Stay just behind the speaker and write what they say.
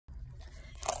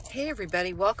Hey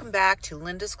everybody, welcome back to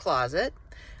Linda's Closet.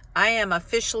 I am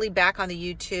officially back on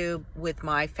the YouTube with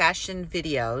my fashion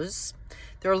videos.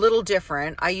 They're a little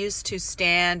different. I used to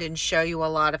stand and show you a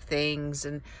lot of things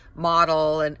and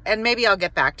model, and maybe I'll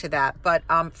get back to that. But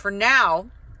for now,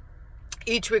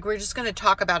 each week we're just going to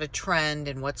talk about a trend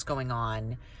and what's going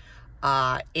on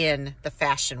in the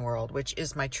fashion world, which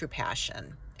is my true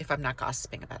passion, if I'm not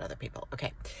gossiping about other people.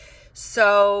 Okay,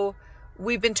 so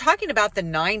we've been talking about the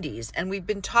 90s, and we've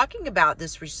been talking about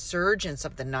this resurgence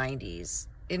of the 90s.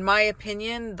 In my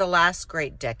opinion, the last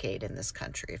great decade in this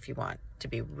country, if you want to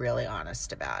be really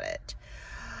honest about it.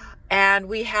 And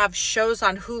we have shows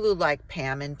on Hulu like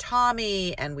Pam and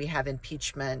Tommy, and we have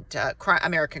Impeachment,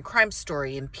 American Crime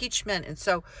Story, Impeachment. And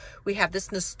so we have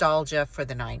this nostalgia for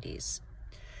the 90s.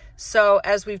 So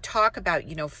as we talk about,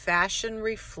 fashion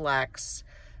reflects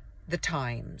the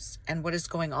times and what is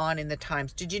going on in the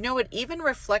times. Did you know it even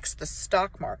reflects the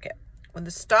stock market? When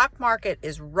the stock market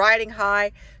is riding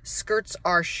high, skirts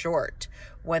are short.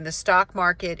 When the stock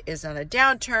market is on a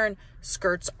downturn,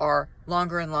 skirts are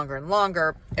longer and longer and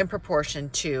longer in proportion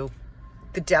to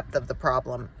the depth of the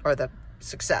problem or the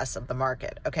success of the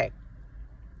market. Okay.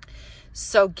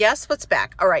 So guess what's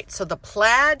back? All right. So the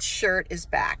plaid shirt is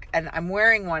back, and I'm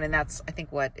wearing one, and that's, I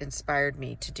think, what inspired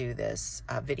me to do this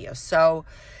video. So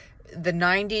the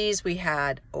 90s, we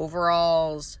had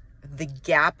overalls. The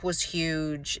Gap was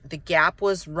huge. The Gap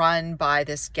was run by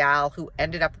this gal who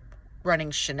ended up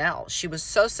running Chanel. She was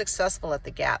so successful at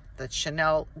the Gap that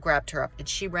Chanel grabbed her up, and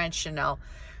she ran Chanel,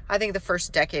 I think, the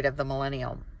first decade of the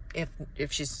millennium,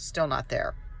 if she's still not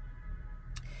there.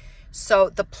 So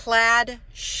the plaid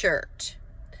shirt.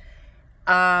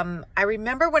 I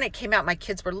remember when it came out, my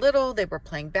kids were little, they were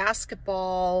playing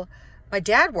basketball. My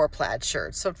dad wore plaid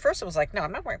shirts. So at first it was like, no,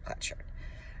 I'm not wearing a plaid shirt.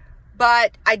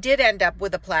 But I did end up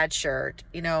with a plaid shirt,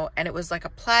 and it was like a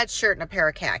plaid shirt and a pair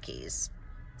of khakis.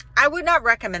 I would not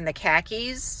recommend the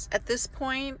khakis at this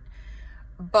point,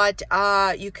 but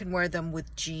you can wear them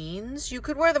with jeans. You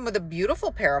could wear them with a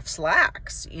beautiful pair of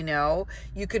slacks, You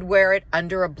could wear it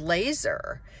under a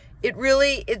blazer. It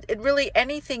really,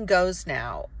 anything goes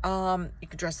now. You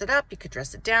could dress it up, you could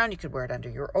dress it down, you could wear it under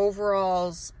your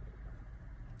overalls.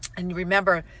 And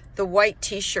remember the white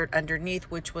t-shirt underneath,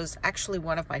 which was actually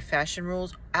one of my fashion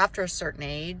rules. After a certain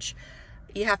age,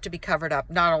 you have to be covered up,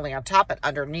 not only on top, but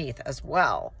underneath as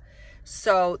well.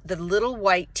 So the little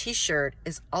white t-shirt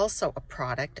is also a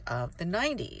product of the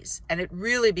 90s. And it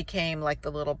really became like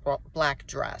the little black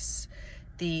dress.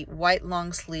 The white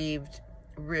long-sleeved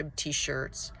ribbed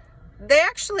t-shirts, they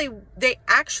actually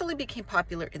became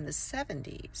popular in the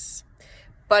 70s.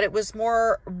 But it was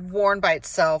more worn by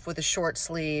itself with a short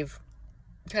sleeve,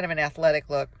 kind of an athletic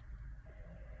look,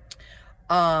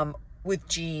 with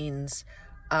jeans.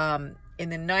 In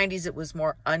the 90s, it was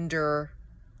more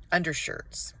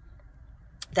undershirts,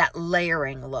 that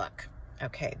layering look,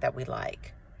 okay, that we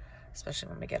like, especially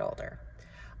when we get older.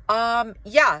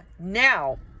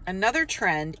 Now, another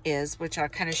trend is, which I'll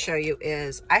kind of show you,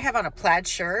 is I have on a plaid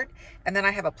shirt, and then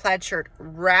I have a plaid shirt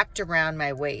wrapped around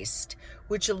my waist,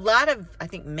 which a lot of, I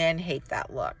think, men hate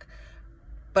that look.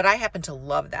 But I happen to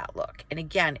love that look. And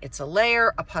again, it's a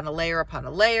layer upon a layer upon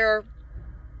a layer.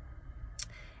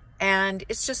 And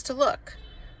it's just a look,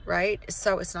 right?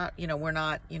 So it's not,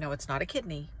 it's not a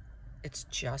kidney. It's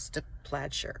just a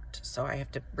plaid shirt. So I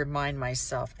have to remind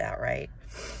myself that, right?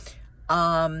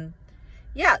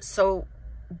 So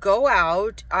go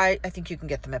out. I think you can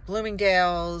get them at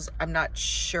Bloomingdale's. I'm not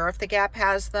sure if the Gap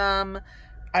has them.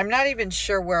 I'm not even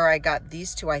sure where I got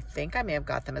these two. I think I may have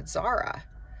got them at Zara.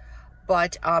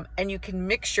 But, and you can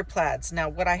mix your plaids. Now,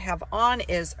 what I have on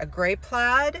is a gray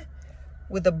plaid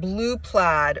with a blue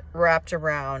plaid wrapped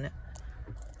around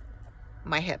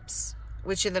my hips,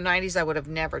 which in the 90s I would have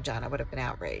never done. I would have been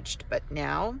outraged. But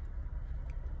now,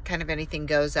 kind of anything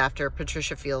goes after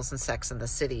Patricia Fields and Sex and the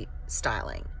City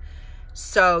styling.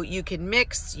 So you can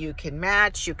mix, you can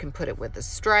match, you can put it with a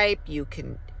stripe, you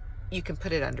can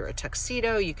put it under a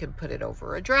tuxedo, you can put it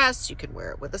over a dress, you can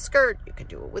wear it with a skirt, you can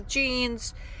do it with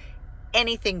jeans.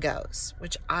 Anything goes,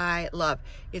 which I love.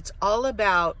 It's all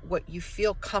about what you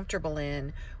feel comfortable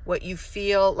in, what you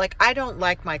feel like. I don't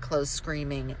like my clothes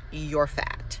screaming, "You're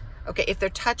fat." Okay, if they're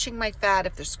touching my fat,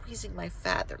 if they're squeezing my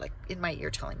fat, they're like in my ear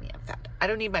telling me I'm fat. I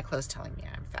don't need my clothes telling me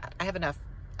I'm fat. I have enough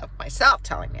of myself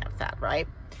telling me I'm fat, right?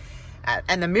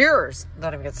 And the mirrors,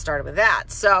 don't even get started with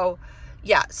that. So,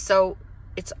 so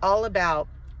it's all about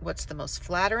what's the most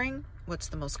flattering, what's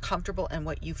the most comfortable, and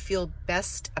what you feel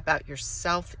best about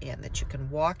yourself in, that you can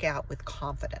walk out with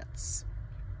confidence,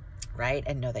 right?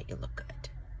 And know that you look good.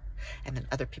 And then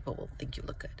other people will think you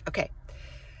look good. Okay.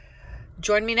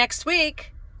 Join me next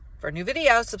week For a new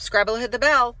video, subscribe and hit the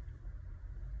bell.